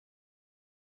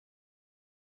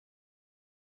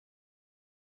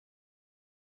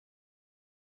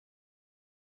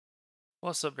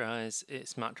What's up guys,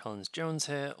 it's Matt Collins-Jones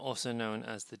here, also known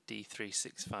as the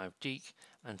D365 Geek,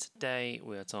 and today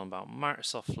we are talking about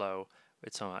Microsoft Flow, we're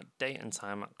talking about date and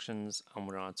time actions, and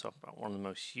we're going to talk about one of the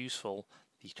most useful,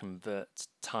 the convert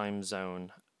time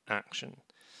zone action.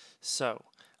 So,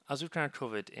 as we've kind of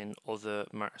covered in other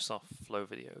Microsoft Flow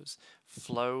videos,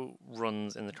 Flow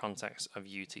runs in the context of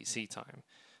UTC time.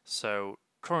 So,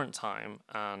 current time,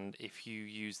 and if you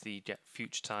use the get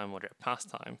future time or get past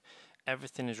time,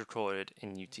 everything is recorded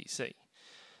in UTC.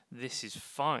 This is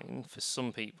fine for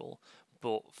some people,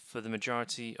 but for the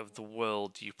majority of the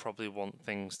world, you probably want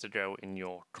things to go in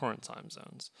your current time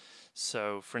zones.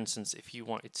 So, for instance, if you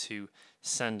wanted to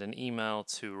send an email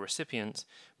to a recipient,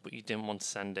 but you didn't want to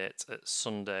send it at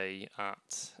Sunday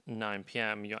at 9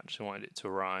 p.m., you actually wanted it to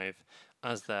arrive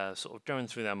as they're sort of going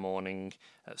through their morning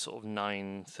at sort of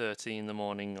 9:30 in the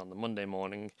morning on the Monday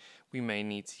morning, we may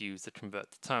need to use the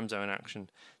convert to time zone action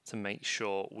to make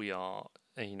sure we are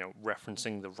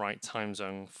referencing the right time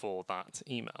zone for that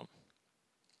email.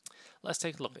 Let's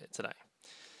take a look at it today.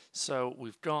 So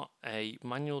we've got a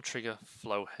manual trigger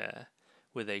flow here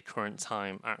with a current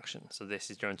time action. So this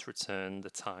is going to return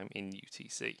the time in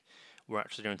UTC. We're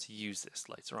actually going to use this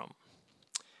later on.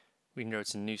 We can go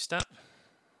to new step.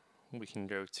 We can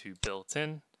go to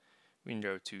built-in. We can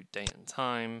go to date and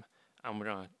time, and we're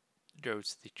going to go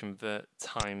to the convert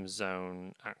time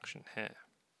zone action here.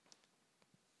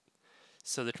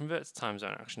 So the convert to time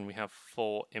zone action, we have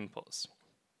four inputs.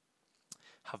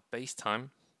 Have base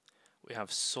time, we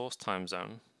have source time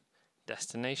zone,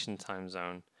 destination time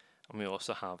zone, and we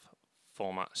also have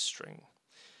format string.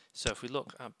 So if we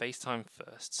look at base time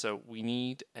first, so we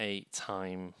need a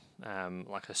time,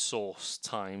 like a source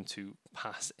time to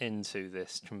pass into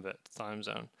this convert to time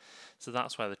zone. So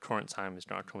that's where the current time is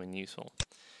going to come in useful.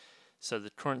 So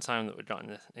the current time that we got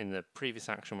in the previous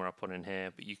action where I put in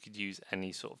here, but you could use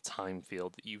any sort of time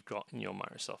field that you've got in your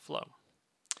Microsoft Flow.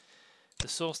 The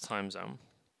source time zone,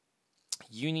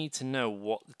 you need to know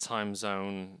what the time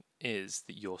zone is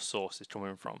that your source is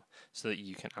coming from so that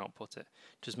you can output it.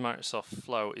 Because Microsoft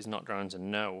Flow is not going to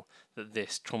know that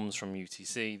this comes from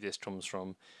UTC, this comes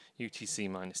from UTC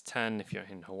 -10 if you're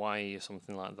in Hawaii or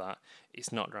something like that.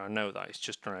 It's not going to know that. It's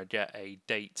just going to get a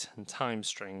date and time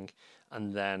string,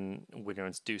 and then we're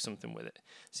going to do something with it.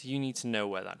 So you need to know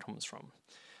where that comes from.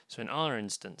 So in our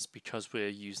instance, because we're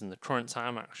using the current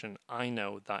time action, I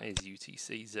know that is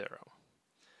UTC 0.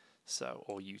 So,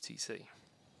 or UTC.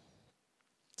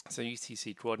 So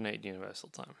UTC, Coordinated Universal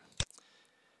Time.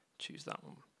 Choose that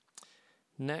one.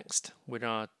 Next, we're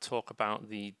going to talk about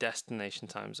the destination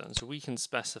time zone. So we can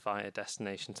specify a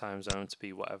destination time zone to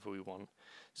be whatever we want.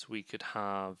 So we could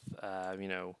have,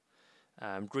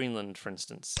 Greenland, for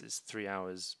instance, is 3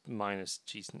 hours minus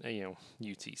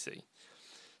UTC.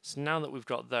 So now that we've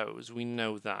got those, we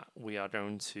know that we are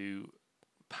going to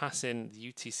pass in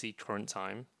the UTC current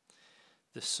time,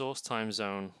 the source time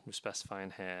zone we're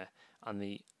specifying here, and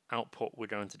the output we're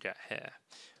going to get here.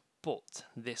 But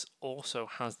this also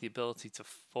has the ability to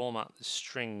format the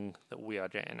string that we are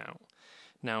getting out.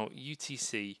 Now,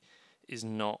 UTC is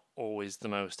not always the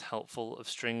most helpful of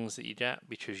strings that you get,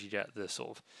 because you get the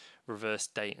sort of reverse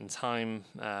date and time,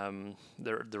 the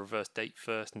reverse date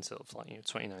first instead of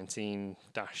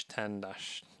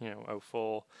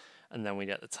 2019-10-04, and then we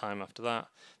get the time after that.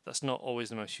 That's not always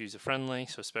the most user friendly,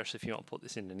 so especially if you want to put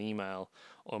this in an email,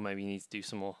 or maybe you need to do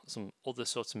some other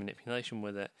sort of manipulation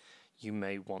with it, you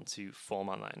may want to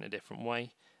format that in a different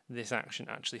way. This action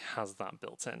actually has that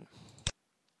built in.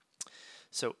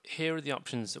 So here are the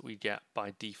options that we get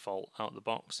by default out the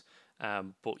box,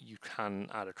 but you can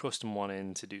add a custom one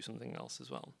in to do something else as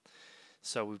well.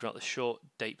 So we've got the short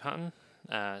date pattern,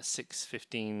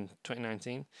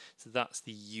 6/15/2019. So that's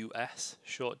the US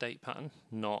short date pattern,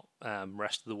 not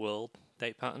rest of the world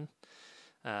date pattern.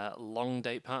 Long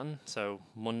date pattern, so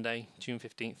Monday, June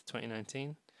 15th,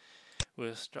 2019.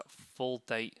 We've got full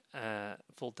date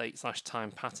 /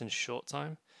 time pattern short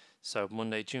time. So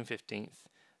Monday, June 15th,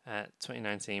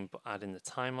 2019, but adding the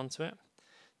time onto it.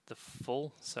 The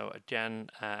full, so again,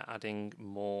 adding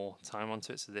more time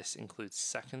onto it. So this includes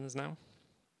seconds now.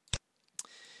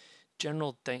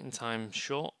 General date and time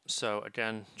short, so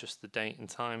again, just the date and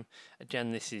time.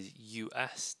 Again, this is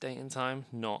US date and time,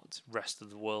 not rest of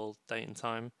the world date and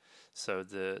time. So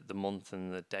the month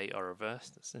and the date are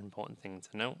reversed. That's an important thing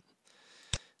to note.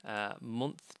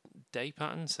 Month day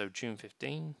pattern, so June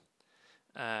 15.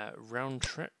 Round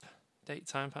trip date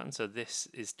time pattern, so this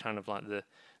is kind of like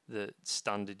the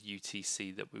standard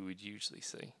UTC that we would usually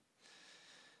see.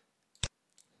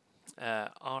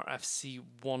 RFC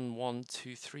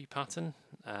 1123 pattern,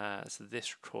 so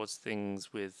this records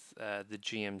things with the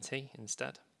GMT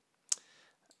instead.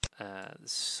 the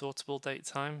sortable date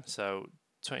time, so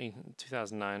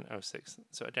 2009-06.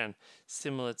 So again,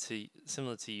 similar to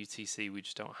UTC, we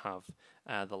just don't have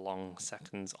the long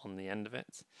seconds on the end of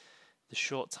it. The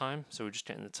short time, so we're just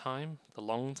getting the time. The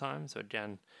long time, so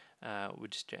again, we're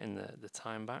just getting the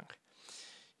time back.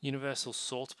 Universal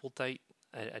sortable date,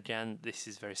 again, this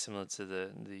is very similar to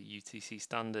the UTC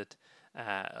standard.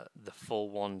 The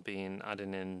full one being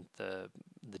adding in the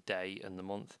day and the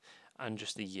month, and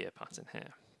just the year pattern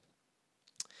here.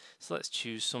 So let's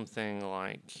choose something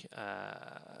like,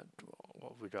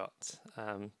 what have we got?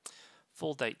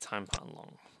 Full date time pattern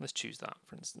long. Let's choose that,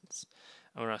 for instance.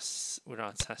 And we're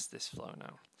going to test this flow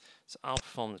now. So I'll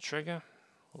perform the trigger.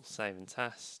 We'll save and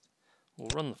test. We'll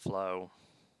run the flow.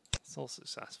 It's all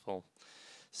successful.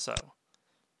 So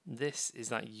this is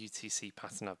that UTC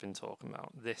pattern I've been talking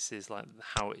about. This is like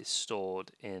how it is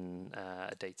stored in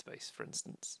a database, for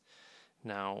instance.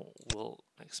 Now we'll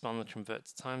expand the convert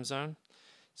to time zone.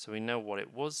 So we know what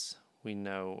it was. We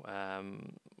know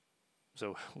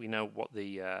what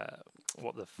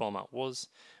the format was.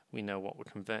 We know what we're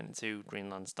converting to,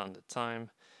 Greenland Standard Time,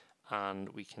 and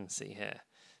we can see here.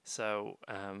 So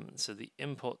so the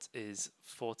input is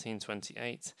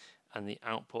 14:28 and the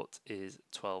output is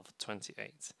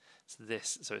 12:28.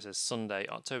 So it says Sunday,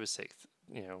 October 6th,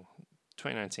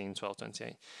 2019,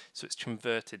 12:28. So it's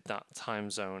converted that time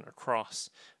zone across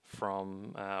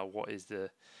from what is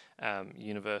the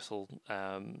universal,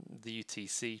 the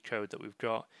UTC code that we've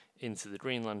got into the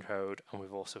Greenland code, and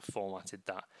we've also formatted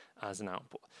that as an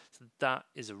output. So that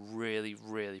is a really,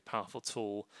 really powerful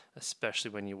tool,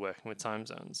 especially when you're working with time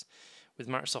zones. With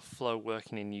Microsoft Flow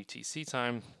working in UTC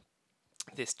time,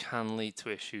 this can lead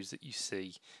to issues that you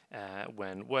see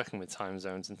when working with time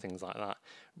zones and things like that,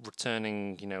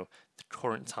 returning, the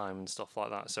current time and stuff like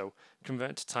that. So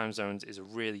convert to time zones is a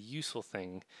really useful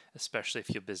thing, especially if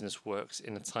your business works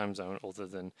in a time zone other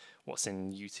than what's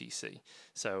in UTC.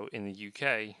 So in the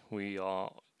UK, we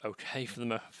are okay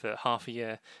for half a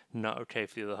year, not okay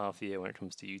for the other half a year when it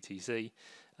comes to UTC.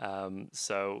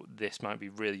 So this might be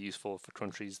really useful for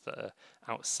countries that are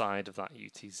outside of that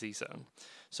UTC zone.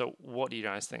 So what do you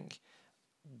guys think?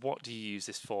 What do you use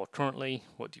this for currently?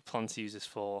 What do you plan to use this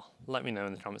for? Let me know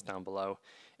in the comments down below.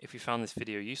 If you found this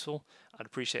video useful, I'd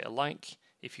appreciate a like.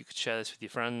 If you could share this with your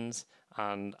friends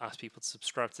and ask people to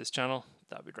subscribe to this channel,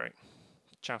 that'd be great.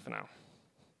 Ciao for now.